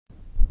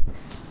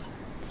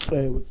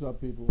Hey, what's up,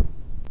 people?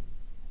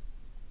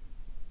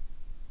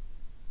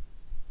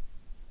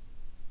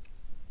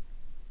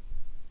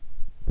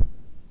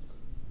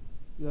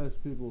 Yes,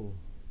 people.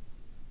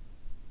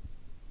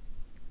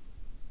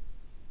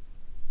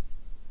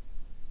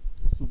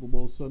 Super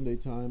Bowl Sunday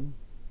time.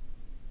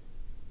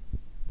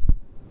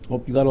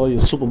 Hope you got all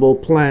your Super Bowl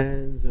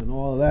plans and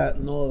all that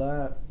and all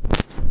that.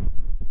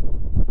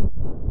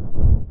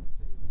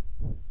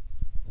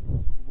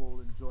 Super Bowl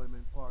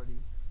enjoyment party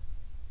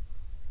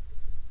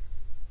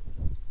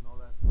and all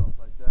that stuff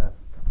like that.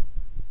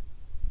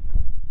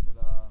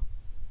 But I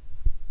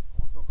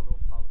want to talk a little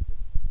politics.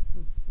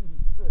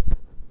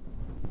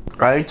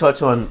 I ain't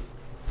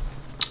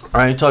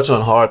touch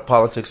on hard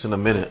politics in a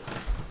minute.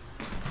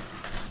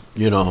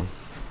 You know,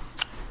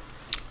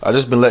 I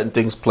just been letting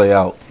things play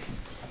out.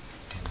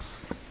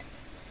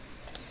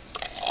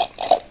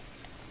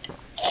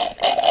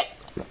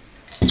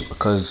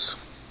 Because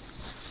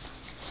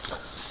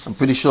I'm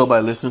pretty sure by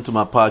listening to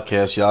my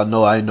podcast, y'all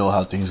know I know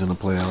how things are gonna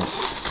play out.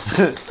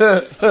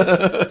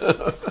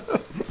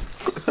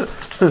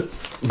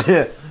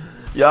 Yeah,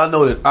 y'all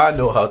know that I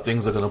know how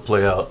things are gonna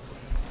play out.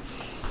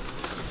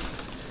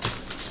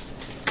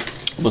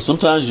 But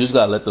sometimes you just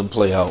gotta let them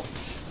play out.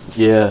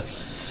 Yeah, you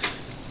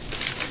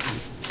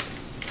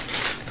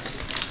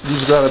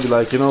just gotta be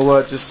like, you know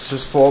what,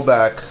 just fall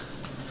back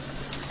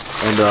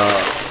and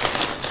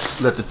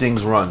let the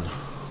things run.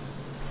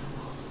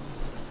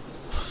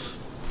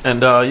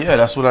 And yeah,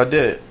 that's what I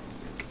did.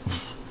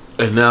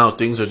 And now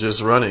things are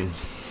just running.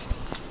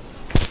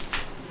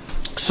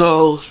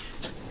 So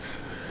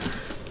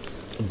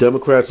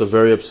Democrats are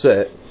very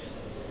upset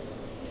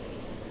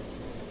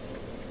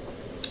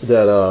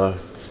that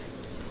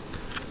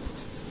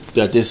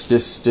that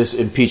this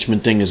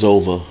impeachment thing is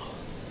over,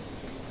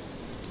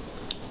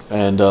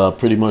 and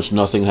pretty much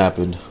nothing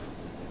happened.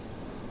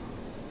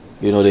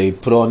 You know, they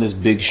put on this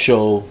big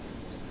show,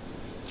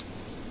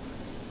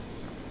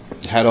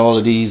 had all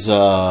of these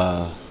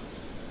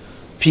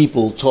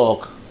people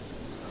talk,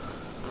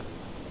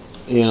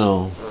 you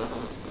know,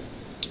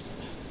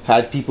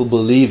 had people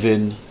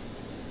believing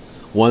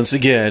once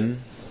again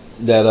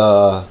that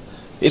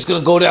it's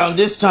gonna go down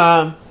this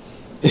time.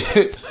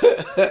 Who's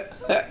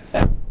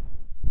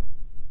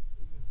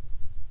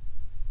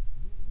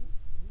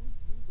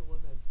the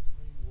one that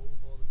screamed wolf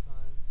all the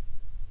time?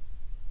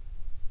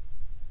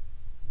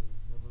 There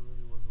never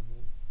really was a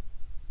wolf.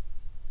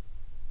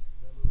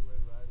 Is that Little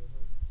Red Riding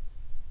Hood?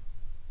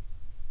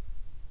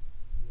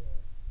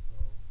 Yeah. So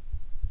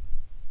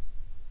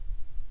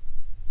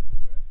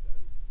Democrats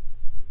gotta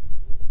scream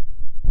wolf.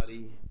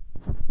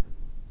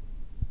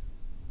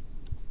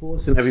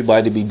 Forcing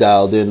everybody to be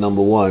dialed in,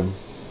 number one,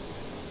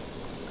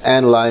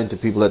 and lying to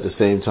people at the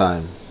same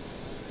time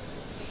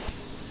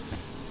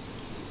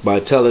by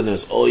telling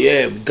us, "Oh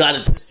yeah, we got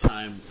it this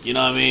time." You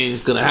know what I mean?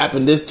 It's gonna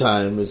happen this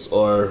time,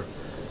 or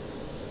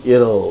you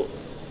know,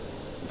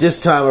 this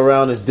time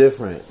around is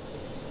different.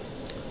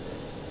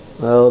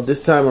 Well,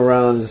 this time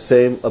around is the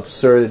same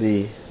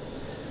absurdity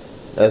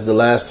as the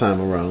last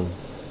time around.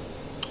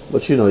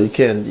 But you know, you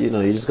can't. You know,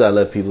 you just gotta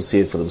let people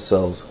see it for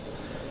themselves.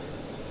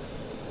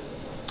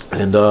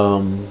 And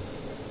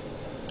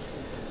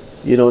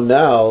you know,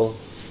 now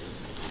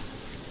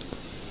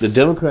the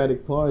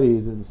Democratic Party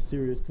is in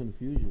serious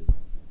confusion.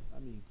 I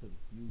mean,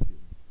 confusion.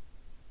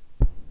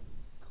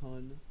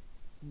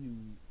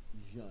 Confusion.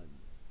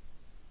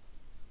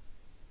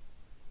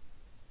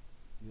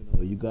 You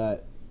know, you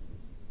got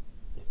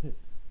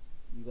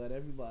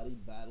everybody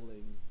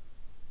battling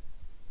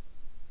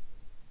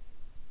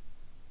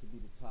to be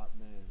the top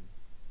man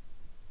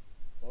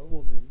or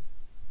woman,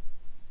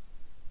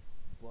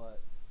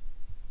 but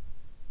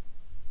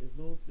there's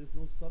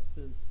no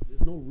substance,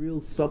 there's no real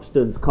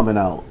substance coming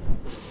out.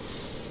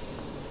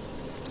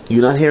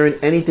 You're not hearing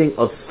anything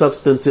of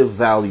substantive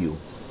value.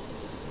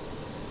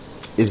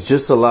 It's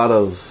just a lot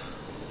of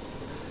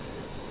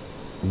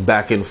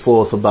back and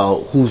forth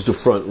about who's the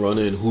front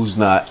runner and who's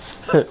not.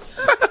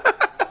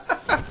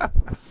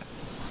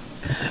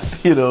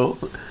 You know,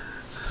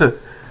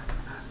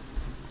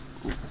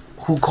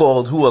 who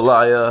called who a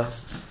liar,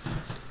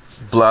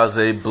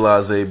 blase,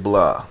 blase,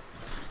 blah.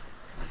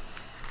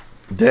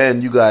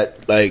 Then you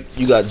got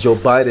Joe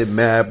Biden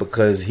mad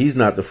because he's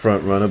not the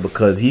front runner,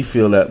 because he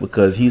feel that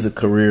because he's a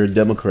career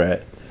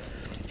Democrat,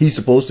 he's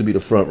supposed to be the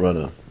front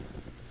runner.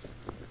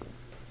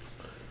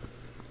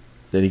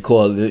 Then he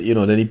called, you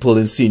know, then he pulled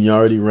in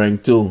seniority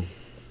rank too.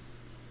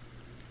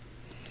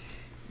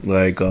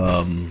 Like,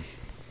 you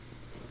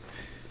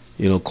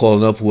know,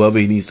 calling up whoever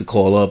he needs to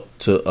call up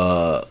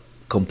to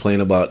complain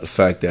about the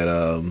fact that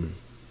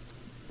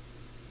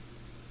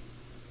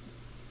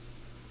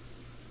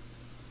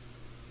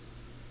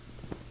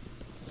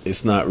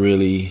it's not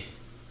really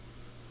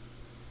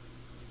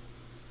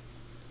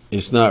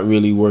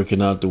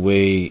working out the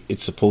way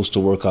it's supposed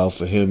to work out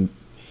for him,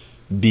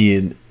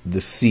 being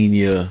the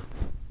senior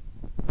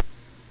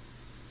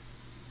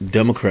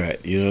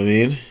Democrat. You know what I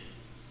mean?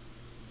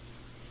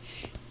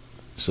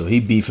 So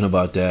he beefing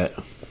about that.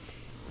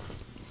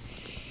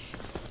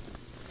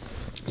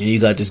 And you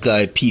got this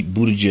guy Pete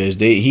Buttigieg.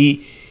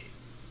 He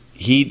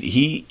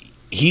he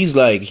he's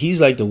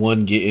like the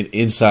one getting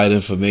inside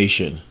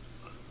information.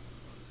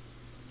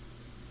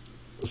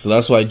 So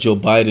that's why Joe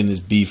Biden is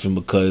beefing,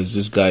 because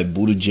this guy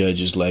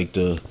Buttigieg is like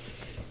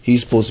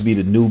he's supposed to be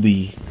the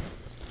newbie,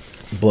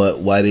 but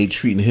why they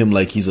treating him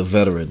like he's a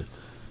veteran?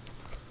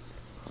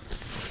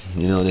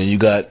 Then you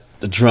got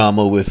the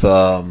drama with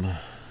what's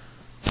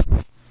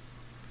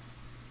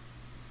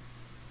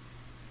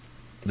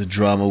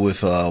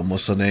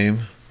her name?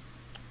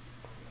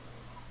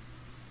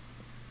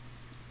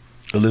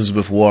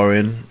 Elizabeth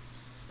Warren.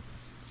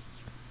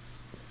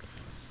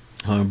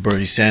 Her and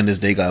Bernie Sanders,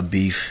 they got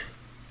beef.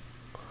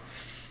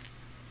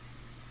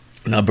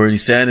 Now Bernie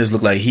Sanders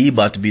look like he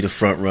about to be the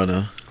front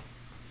runner.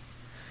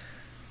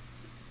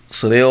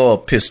 So they all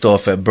pissed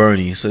off at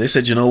Bernie. So they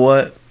said, you know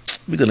what?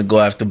 We're gonna go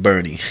after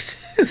Bernie.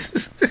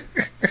 Because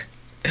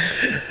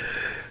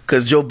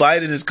Joe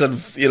Biden is,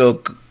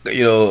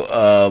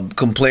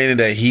 complaining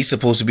that he's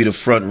supposed to be the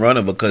front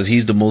runner because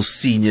he's the most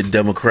senior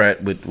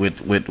Democrat with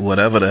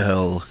whatever the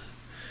hell.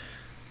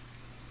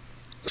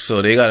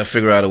 So they got to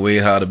figure out a way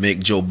how to make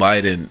Joe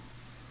Biden.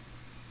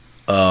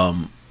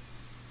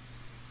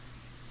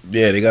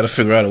 They got to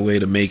figure out a way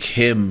to make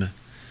him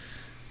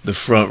the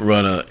front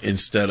runner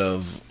instead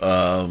of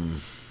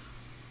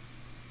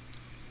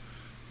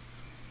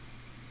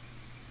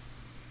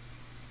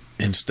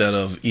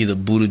either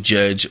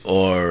Buttigieg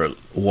or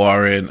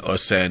Warren or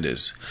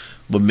Sanders,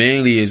 but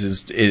mainly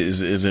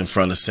is in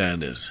front of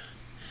Sanders.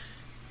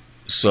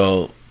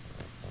 So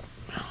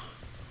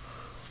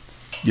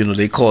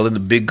they call in the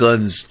big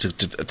guns to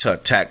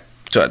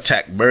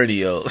attack Bernie.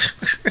 Yo.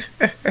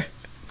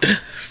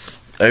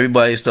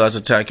 Everybody starts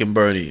attacking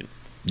Bernie.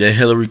 Then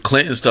Hillary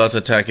Clinton starts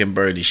attacking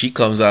Bernie. She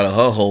comes out of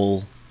her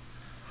hole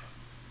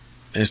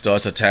and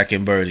starts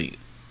attacking Bernie.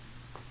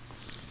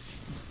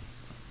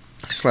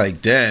 It's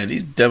like, damn,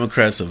 these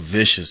Democrats are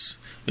vicious.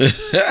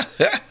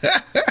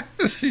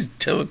 These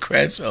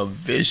Democrats are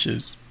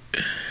vicious.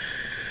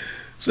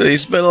 So they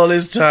spend all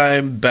this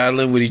time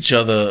battling with each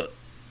other,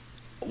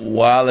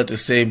 while at the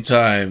same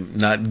time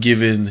not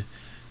giving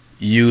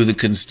you, the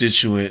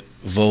constituent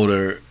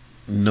voter,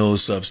 no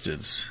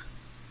substance.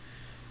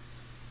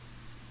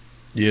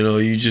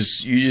 You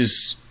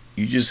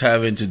just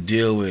having to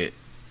deal with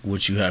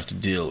what you have to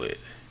deal with,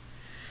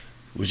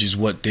 which is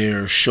what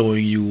they're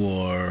showing you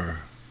are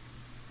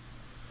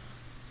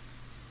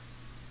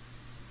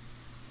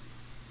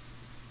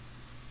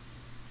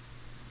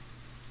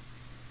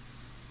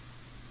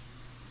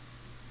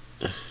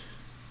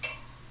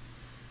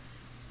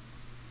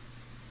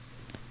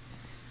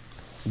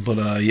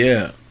but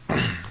yeah.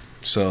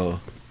 So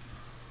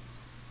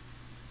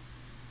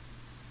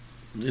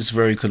it's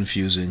very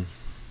confusing.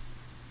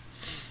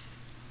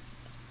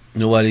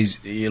 Nobody's,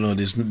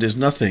 there's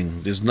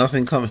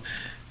nothing coming.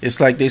 It's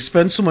like they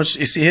spend so much.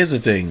 You see, here's the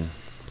thing.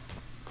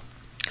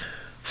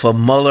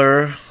 From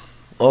Mueller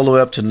all the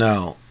way up to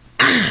now,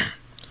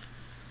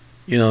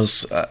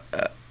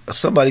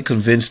 somebody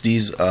convinced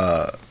these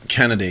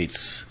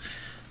candidates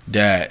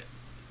that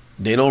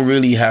they don't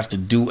really have to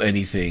do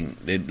anything.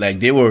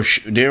 They were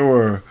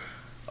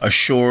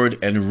assured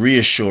and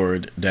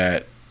reassured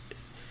that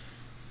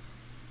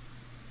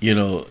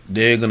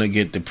they're gonna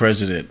get the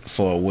president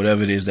for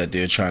whatever it is that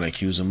they're trying to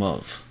accuse him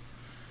of.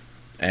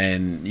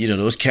 And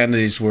those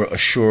candidates were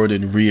assured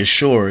and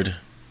reassured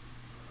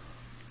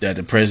that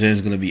the president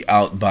is gonna be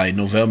out by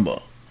November.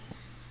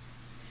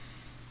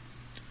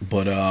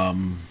 But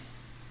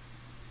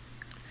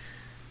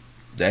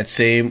that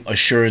same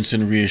assurance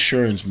and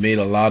reassurance made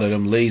a lot of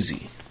them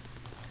lazy.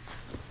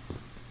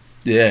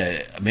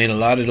 Yeah, made a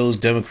lot of those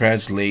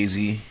Democrats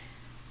lazy,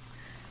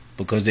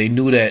 because they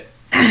knew that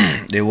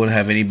they wouldn't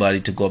have anybody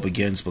to go up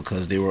against,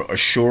 because they were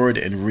assured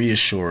and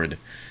reassured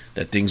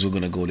that things were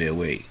going to go their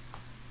way.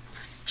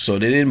 So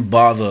they didn't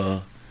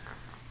bother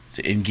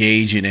to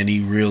engage in any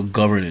real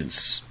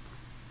governance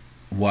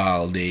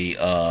while they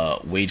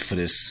wait for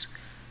this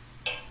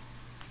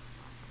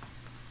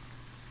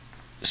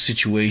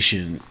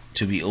situation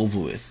to be over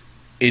with.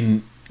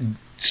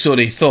 So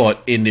they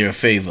thought, in their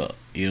favor.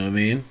 You know what I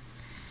mean?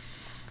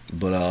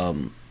 But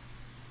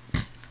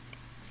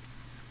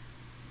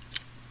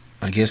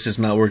I guess it's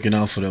not working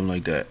out for them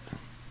like that,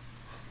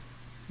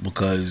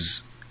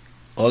 because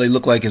all they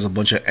look like is a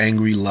bunch of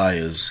angry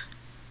liars.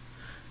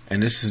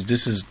 And this is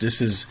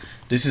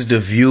the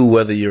view,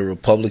 whether you're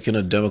Republican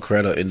or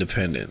Democrat or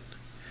Independent.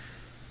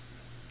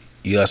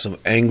 You got some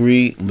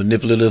angry,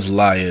 manipulative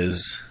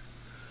liars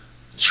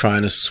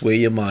trying to sway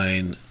your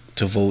mind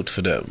to vote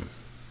for them,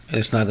 and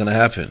it's not going to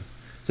happen,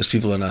 because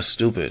people are not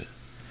stupid.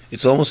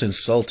 It's almost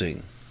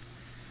insulting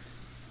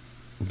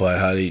by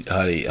how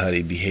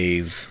they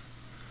behave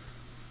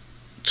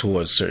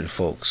towards certain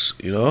folks.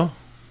 It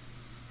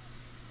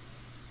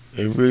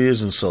really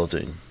is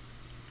insulting.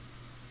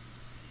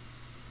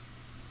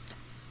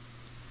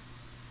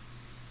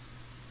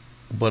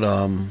 But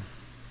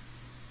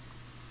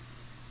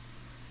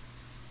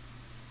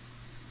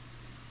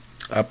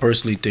I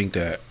personally think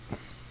that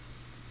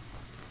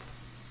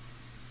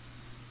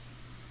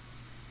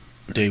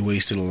they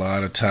wasted a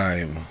lot of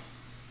time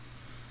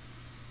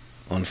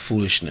on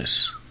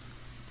foolishness.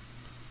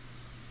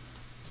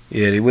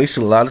 Yeah, they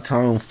wasted a lot of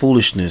time on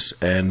foolishness,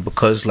 and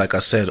because, like I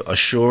said,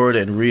 assured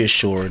and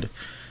reassured,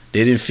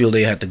 they didn't feel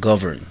they had to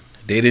govern.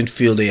 They didn't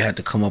feel they had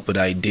to come up with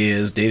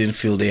ideas. They didn't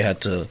feel they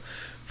had to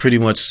pretty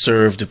much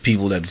serve the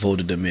people that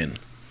voted them in.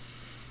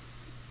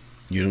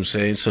 You know what I'm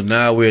saying? So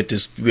now we're at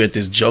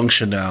this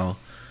juncture now,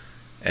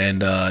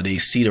 and they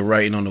see the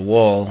writing on the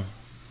wall,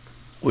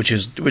 which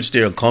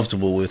they're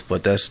uncomfortable with,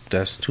 but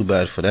that's too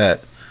bad for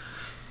that.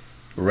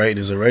 The writing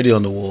is already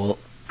on the wall,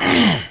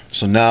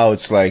 so now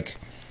it's like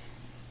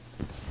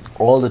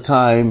all the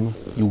time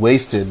you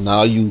wasted.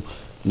 Now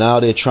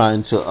they're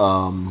trying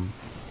to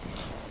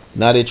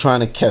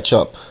catch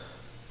up.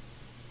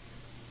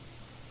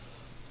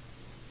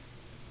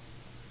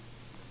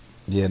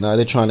 Yeah, now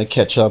they're trying to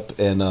catch up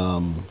and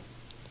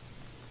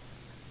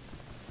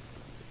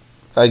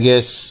I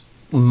guess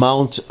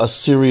mount a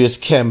serious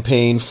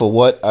campaign for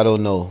what? I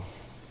don't know.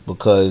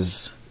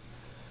 Because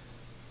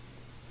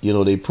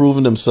they've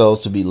proven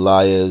themselves to be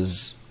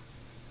liars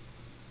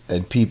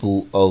and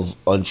people of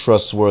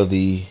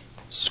untrustworthy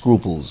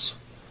scruples.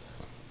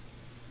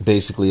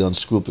 Basically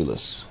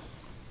unscrupulous.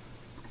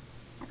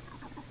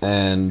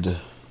 And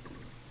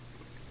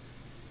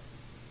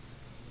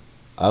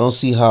I don't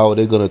see how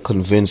they're going to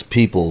convince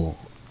people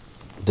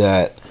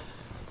that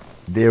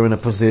they're in a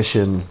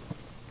position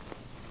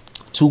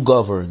to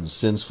govern,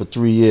 since for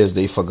 3 years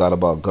they forgot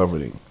about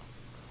governing.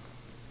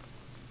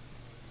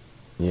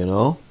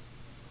 They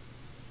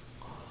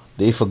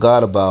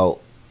forgot about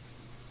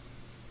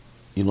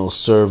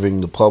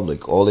serving the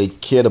public. All they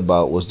cared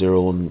about was their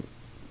own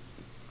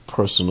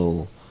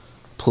personal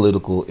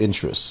political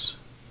interests.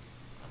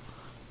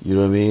 You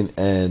know what I mean?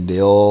 And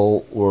they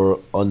all were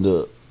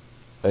under,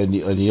 and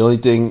the only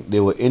thing they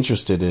were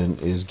interested in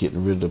is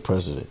getting rid of the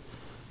president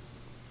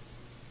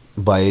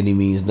by any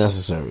means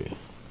necessary.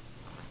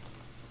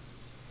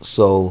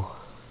 So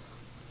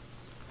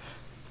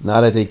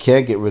now that they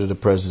can't get rid of the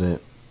president,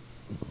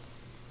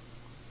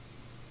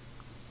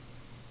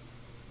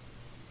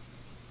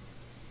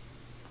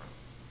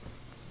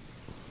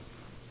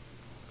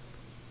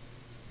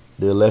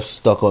 they're left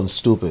stuck on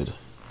stupid.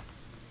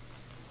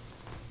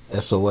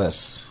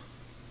 SOS.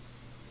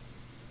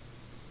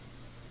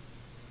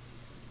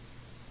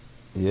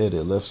 Yeah,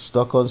 they're left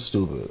stuck on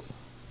stupid.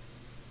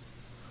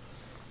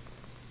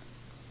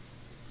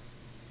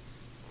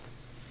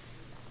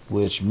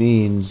 Which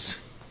means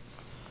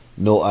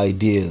no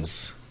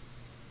ideas.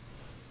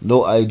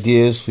 No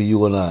ideas for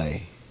you and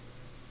I.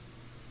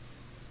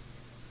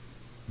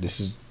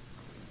 This is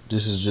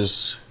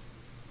just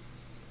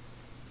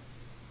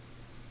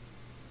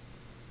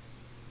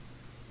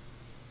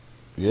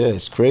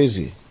it's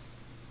crazy.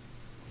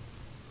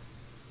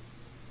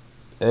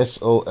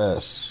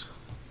 SOS.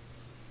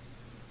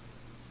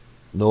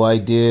 No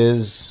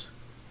ideas.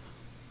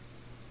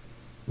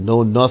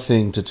 No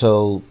nothing to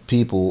tell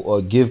people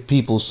or give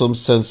people some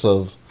sense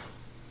of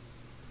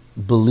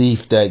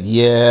belief that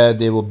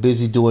they were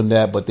busy doing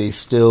that, but they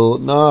still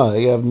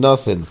they have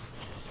nothing.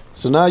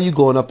 So now you're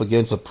going up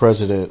against a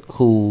president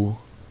who,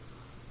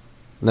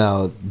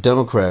 now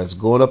Democrats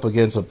going up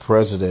against a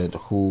president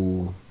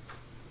who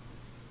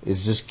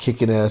is just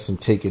kicking ass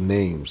and taking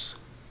names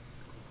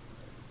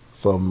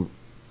from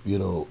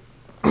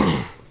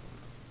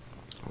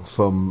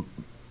from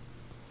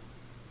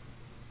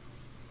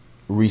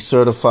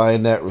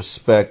recertifying that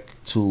respect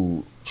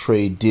to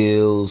trade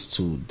deals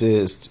to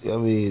this. I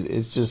mean,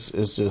 it's just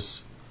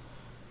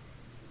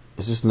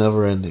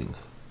never ending.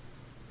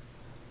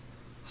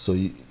 So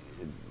I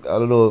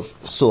don't know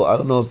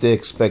if they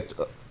expect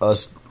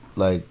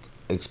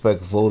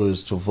expect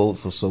voters to vote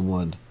for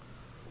someone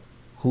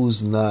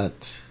who's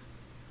not.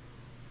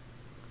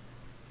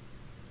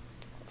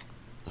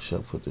 How should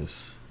I put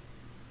this?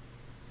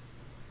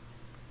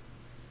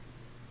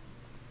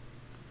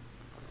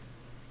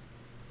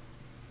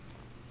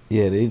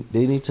 Yeah, they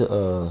need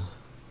to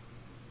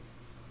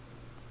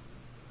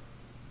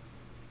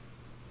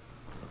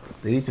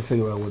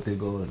figure out what they're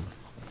going,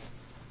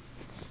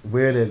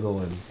 where they're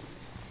going.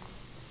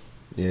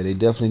 Yeah, they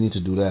definitely need to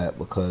do that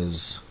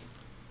because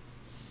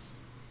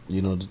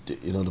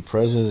the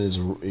president is.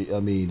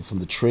 I mean, from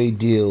the trade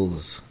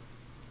deals,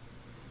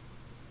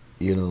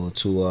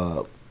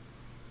 to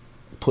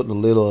putting a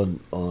lid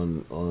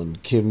on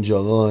Kim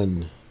Jong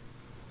Un,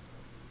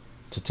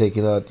 to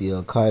taking out the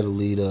Al Qaeda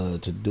leader,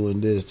 to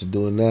doing this, to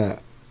doing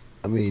that.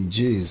 I mean,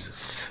 geez,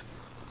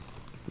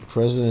 the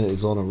president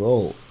is on a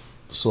roll.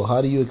 So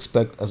how do you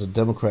expect as a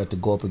Democrat to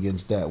go up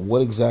against that?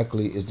 What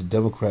exactly is the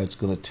Democrats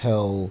going to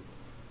tell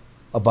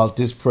about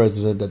this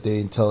president that they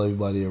didn't tell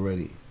everybody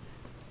already?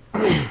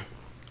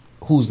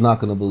 Who's not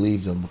going to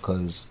believe them?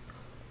 Because,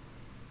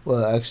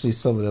 well, actually,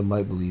 some of them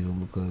might believe him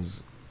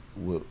because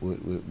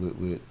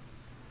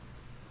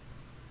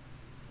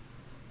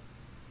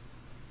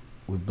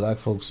with black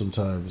folks,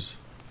 sometimes,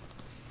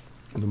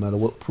 no matter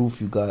what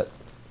proof you got,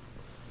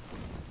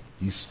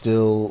 you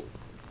still.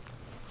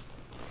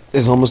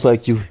 It's almost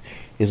like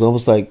it's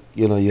almost like,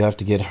 you have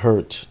to get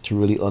hurt to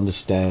really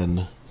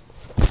understand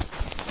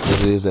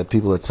what it is that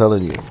people are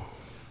telling you.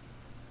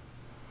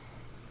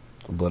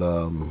 But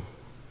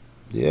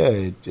yeah,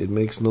 it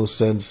makes no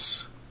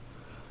sense.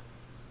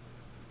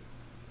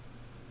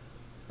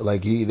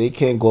 Like they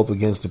can't go up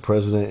against the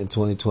president in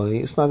 2020.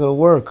 It's not gonna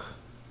work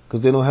because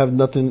they don't have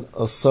nothing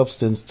of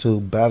substance to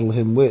battle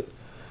him with.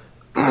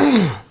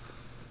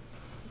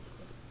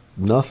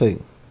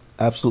 Nothing,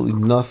 absolutely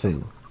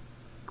nothing.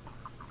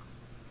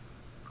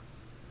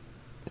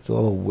 It's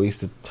all a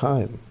waste of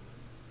time.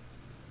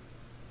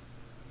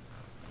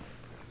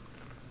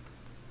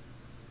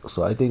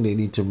 So I think they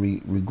need to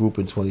regroup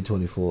in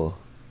 2024.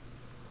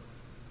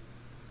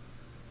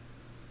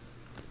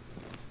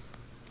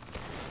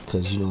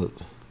 Because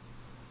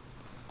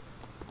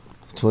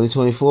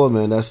 2024,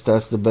 man, that's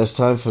the best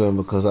time for them,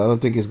 because I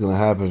don't think it's gonna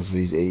happen for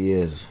these 8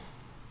 years.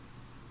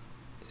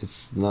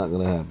 It's not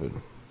gonna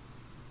happen.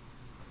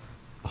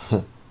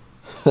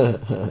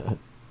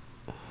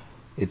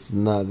 It's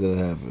not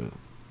gonna happen.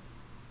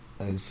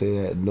 I can say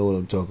that and know what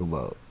I'm talking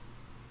about.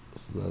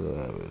 It's not gonna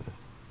happen.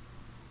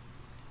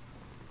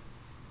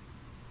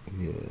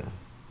 Yeah.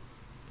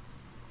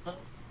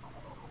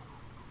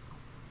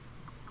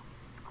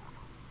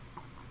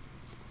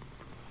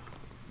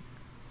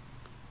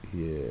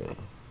 Yeah.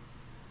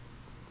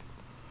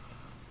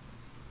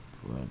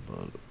 Right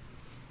about it.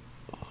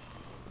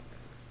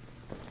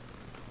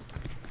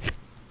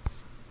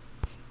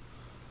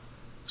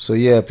 So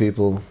yeah,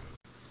 people.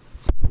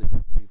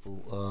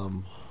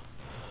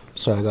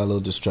 Sorry, I got a little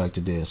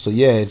distracted there. So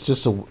yeah, it's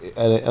just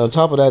and on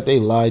top of that, they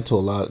lied to a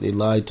lot. They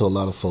lied to a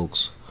lot of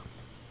folks.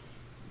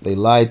 They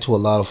lied to a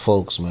lot of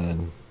folks,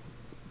 man,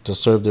 to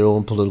serve their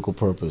own political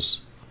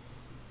purpose.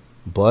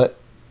 But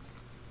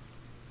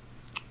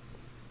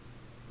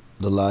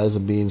the lies are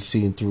being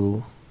seen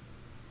through.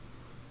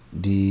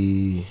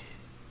 The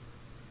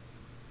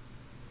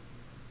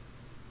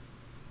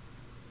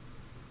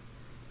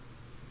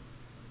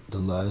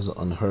lies are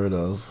unheard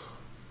of.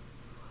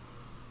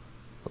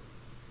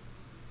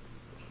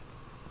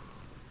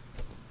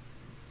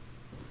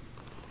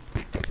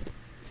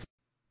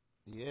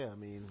 Yeah, I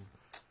mean,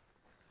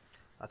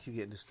 I keep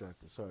getting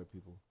distracted. Sorry,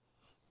 people.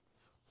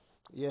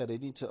 Yeah, they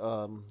need to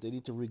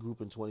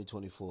regroup in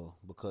 2024,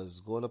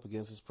 because going up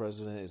against this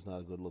president is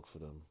not a good look for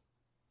them.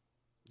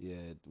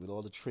 Yeah, with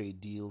all the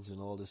trade deals and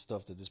all this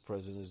stuff that this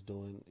president is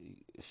doing,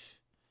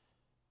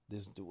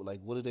 this, like,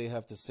 what do they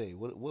have to say?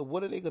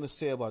 What are they gonna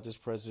say about this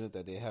president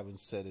that they haven't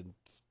said in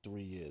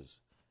 3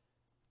 years?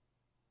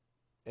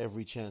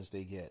 Every chance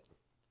they get.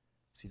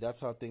 See,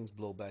 that's how things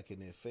blow back in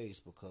their face,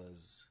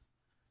 because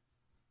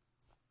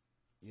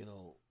you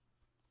know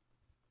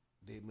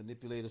they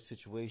manipulate a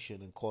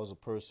situation and cause a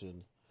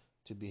person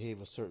to behave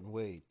a certain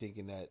way,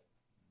 thinking that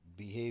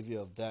behavior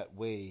of that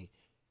way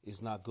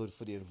is not good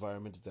for the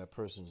environment that that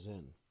person's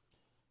in.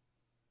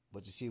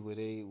 But you see, where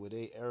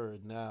they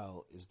erred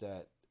now is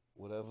that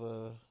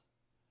whatever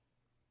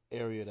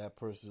area that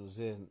person was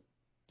in,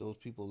 those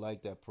people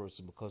like that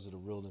person because of the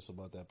realness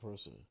about that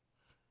person.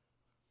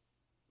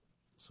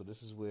 So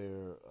this is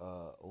where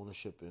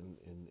ownership in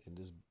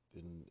this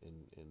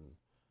in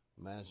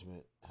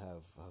management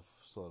have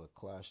sort of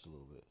clashed a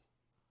little bit.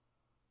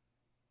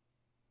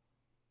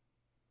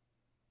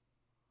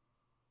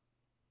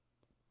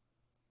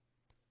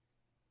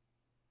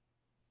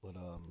 But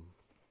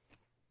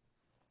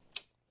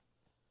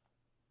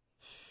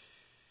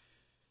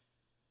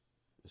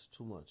it's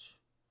too much.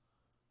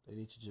 They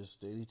need to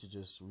just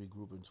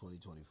regroup in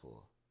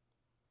 2024,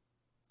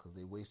 because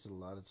they wasted a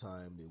lot of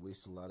time. They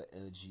wasted a lot of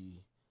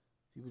energy.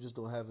 People just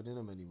don't have it in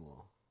them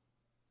anymore.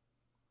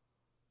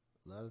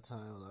 A lot of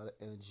time, a lot of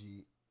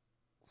energy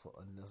for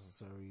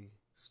unnecessary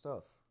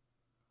stuff.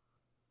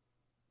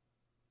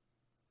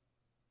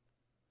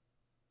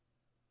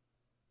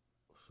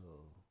 So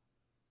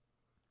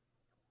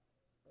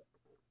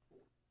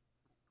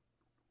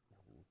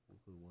what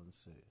could one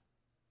say?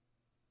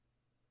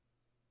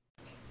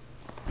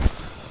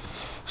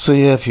 So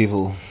yeah,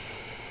 people.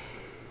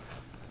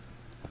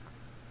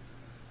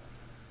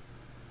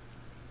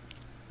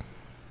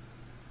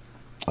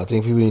 I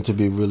think people need to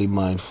be really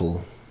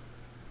mindful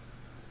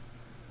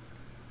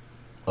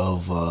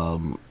of.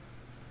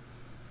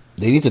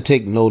 They need to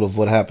take note of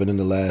what happened in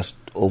the last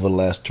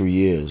 3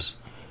 years,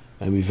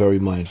 and be very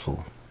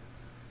mindful.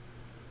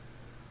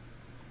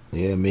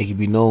 Yeah, make it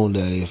be known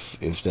that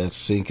if that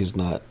sink is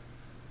not.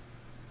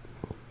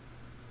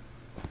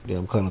 Yeah,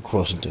 I'm kind of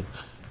crossing things.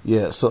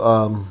 Yeah,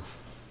 so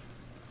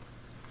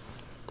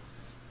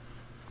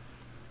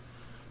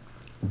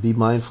be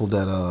mindful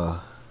that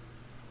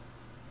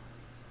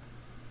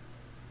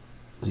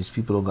these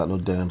people don't got no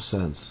damn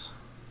sense,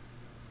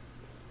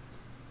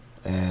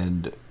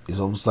 and it's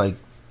almost like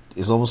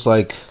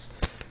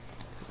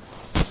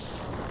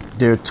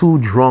they're too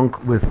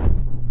drunk with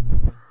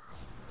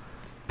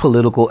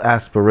political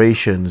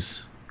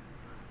aspirations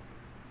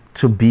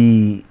to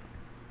be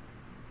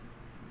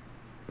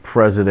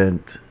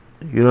president.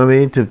 You know what I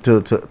mean?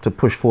 To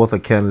push forth a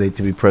candidate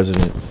to be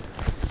president.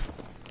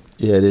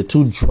 Yeah, they're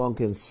too drunk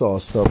and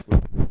sauced up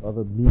with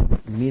other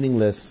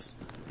meaningless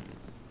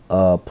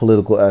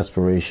political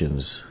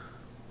aspirations,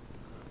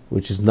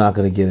 which is not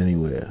going to get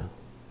anywhere.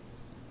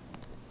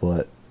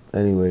 But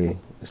anyway,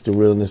 it's the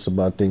Realness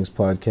About Things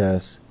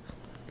podcast.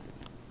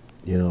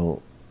 You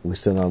know, we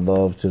send our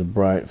love to the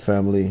Bryant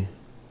family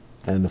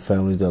and the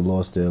families that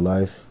lost their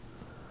life.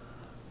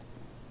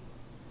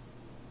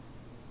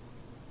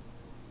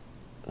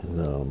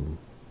 And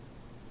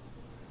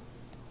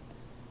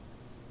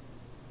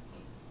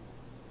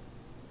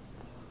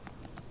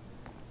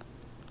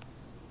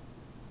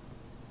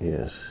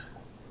yes,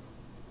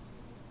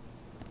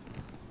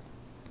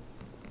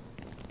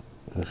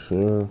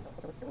 sure.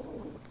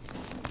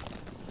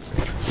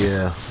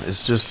 Yeah,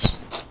 it's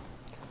just.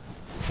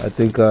 I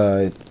think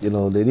they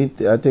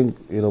need. I think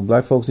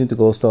black folks need to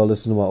go start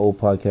listening to my old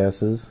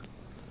podcasts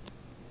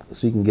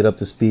so you can get up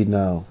to speed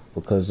now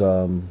because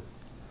I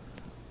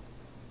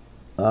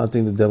don't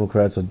think the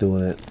Democrats are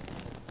doing it,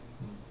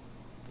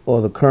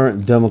 or the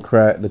current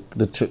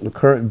the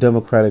current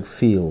Democratic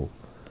feel.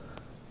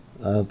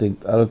 I don't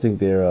think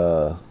they're.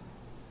 I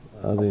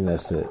don't think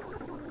that's it.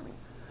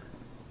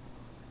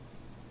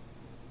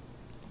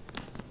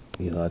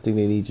 I think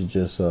they need to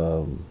just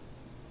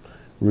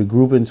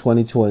regroup in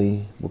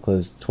 2020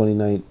 because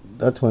 29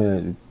 not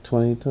 29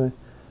 2020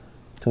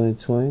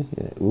 2020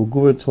 yeah,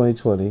 regroup in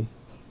 2020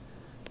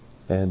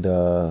 and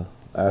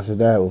after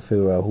that we'll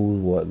figure out who's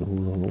what and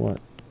who's on what.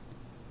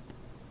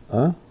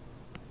 Huh?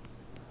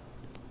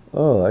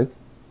 Oh,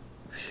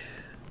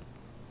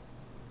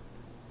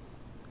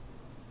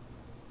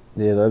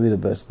 yeah, that'd be the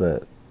best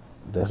bet.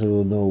 That's when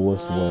we'll know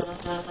what's what.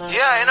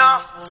 Yeah,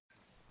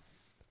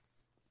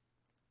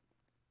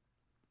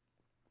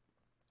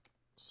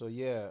 So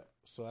yeah,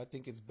 so I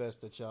think it's best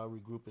that y'all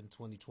regroup in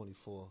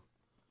 2024.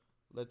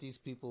 Let these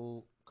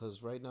people,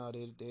 because right now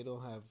they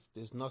don't have.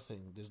 There's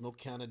nothing. There's no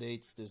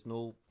candidates. There's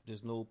no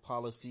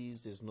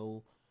policies.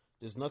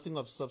 There's nothing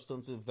of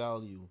substantive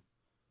value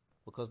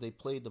because they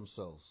played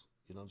themselves.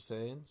 You know what I'm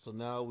saying? So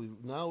now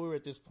we're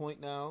at this point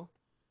now.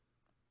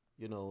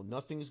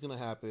 Nothing is gonna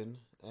happen,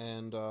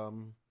 and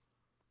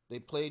they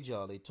played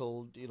y'all. They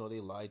told they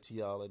lied to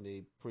y'all, and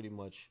they pretty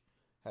much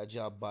had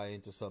y'all buy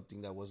into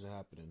something that wasn't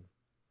happening.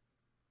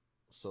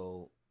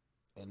 So,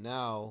 and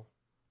now,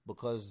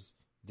 because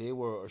they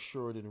were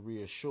assured and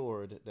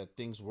reassured that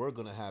things were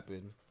going to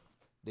happen,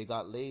 they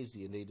got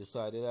lazy and they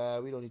decided,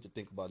 we don't need to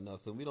think about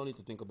nothing. We don't need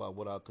to think about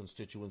what our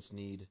constituents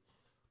need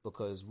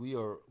because we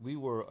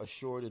were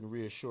assured and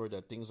reassured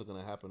that things are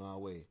going to happen our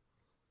way.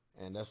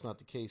 And that's not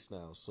the case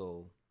now.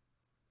 So,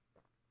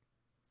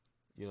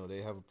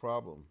 they have a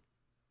problem.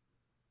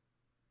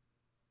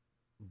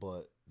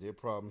 But their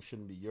problem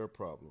shouldn't be your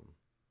problem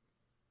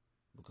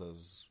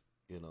because,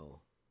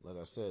 like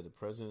I said, the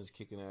president is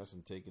kicking ass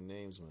and taking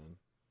names, man.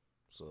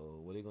 So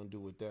what are they gonna do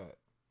with that?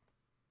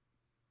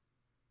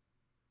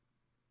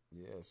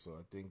 Yeah, so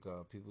I think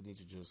people need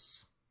to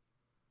just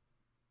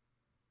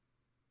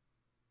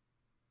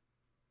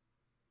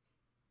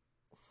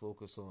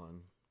focus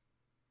on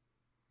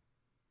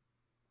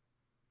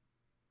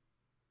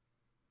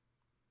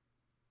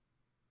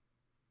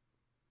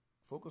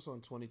focus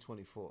on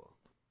 2024,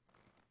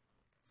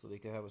 so they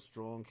can have a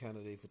strong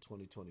candidate for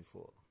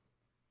 2024.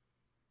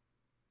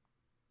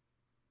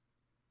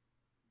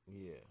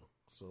 Yeah.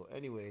 So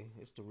anyway,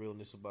 it's the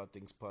Realness About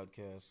Things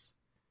podcast.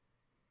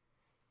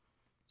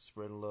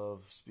 Spreading love,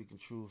 speaking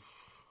truth,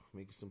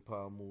 making some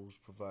power moves,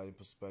 providing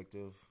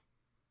perspective.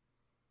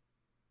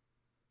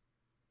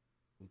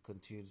 We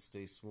continue to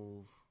stay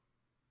smooth,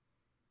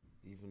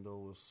 even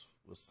though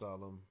we're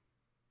solemn.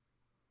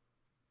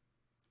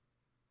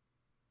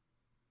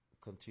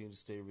 Continue to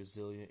stay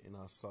resilient in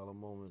our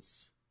solemn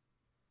moments,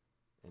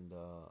 and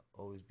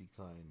always be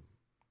kind,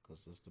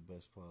 because that's the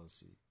best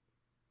policy.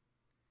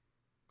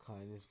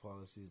 Kindness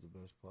policy is the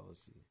best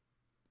policy.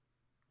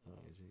 All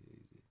right, take it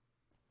easy.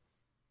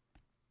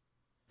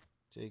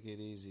 Take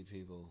it easy,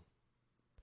 people.